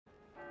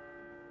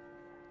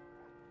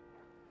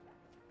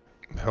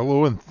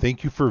Hello and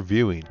thank you for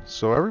viewing.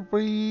 So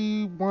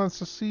everybody wants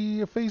to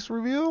see a face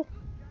reveal?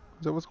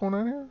 Is that what's going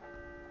on here?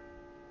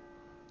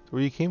 Is that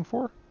what you came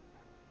for?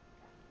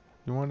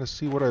 You want to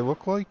see what I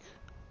look like?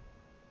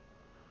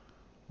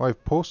 Well,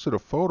 I've posted a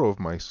photo of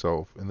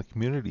myself in the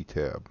community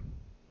tab.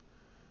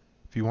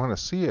 If you want to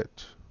see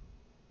it,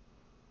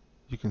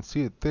 you can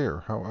see it there.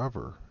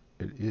 However,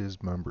 it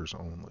is members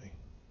only.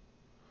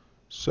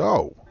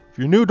 So, if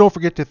you're new, don't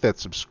forget to hit that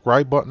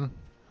subscribe button.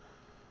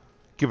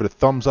 Give it a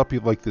thumbs up if you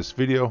like this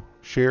video.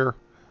 Share.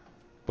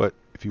 But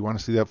if you want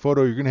to see that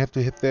photo, you're going to have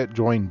to hit that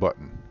join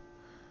button.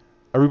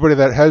 Everybody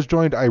that has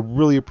joined, I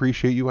really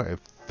appreciate you. I have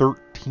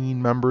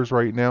 13 members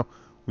right now.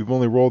 We've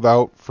only rolled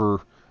out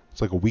for,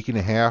 it's like a week and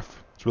a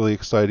half. It's really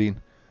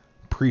exciting.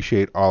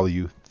 Appreciate all of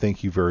you.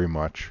 Thank you very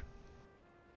much.